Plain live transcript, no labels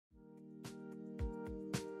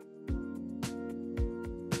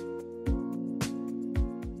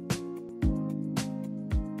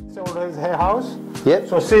sold her house. Yep.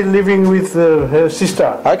 So she's living with her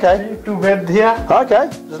sister. Okay. See, 2 bed here. Okay.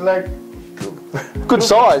 It's like Good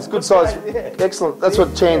size, good size. yeah. Excellent. That's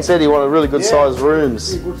what Chan said. He wanted really good size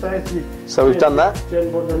rooms. good size. So we've done that. Chen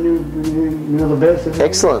bought the new beds.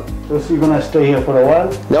 Excellent. So she's gonna stay here for a while.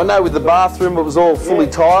 Now I know with the bathroom it was all fully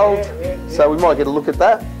tiled, so we might get a look at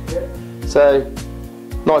that. Yeah. So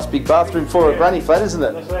nice big bathroom for a granny flat, isn't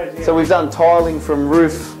it? That's right, yeah. So we've done tiling from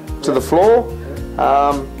roof to the floor,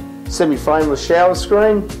 semi-frameless shower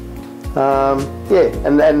screen. Yeah,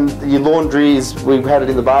 and your laundry is, we've had it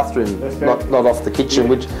in the bathroom, not off the kitchen.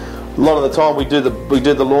 Which a lot of the time we do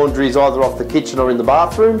the laundries either off the kitchen or in the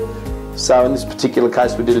bathroom. So in this particular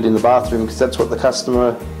case we did it in the bathroom because that's what the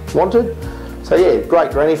customer wanted. So yeah,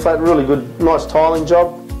 great granny flat, really good, nice tiling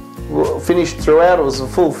job. Finished throughout. It was a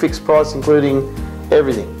full fixed price including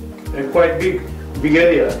everything. And quite big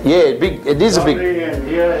area. Yeah, big. It is a big. And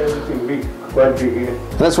here everything big, quite big here.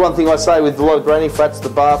 And that's one thing I say with a lot of granny flats, the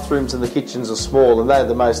bathrooms and the kitchens are small and they're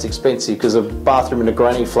the most expensive because a bathroom in a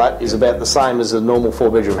granny flat is about the same as a normal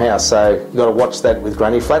 4-bedroom house. So you've got to watch that with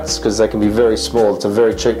granny flats because they can be very small. It's a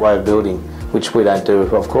very cheap way of building, which we don't do,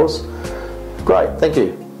 of course. Great, thank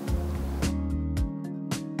you.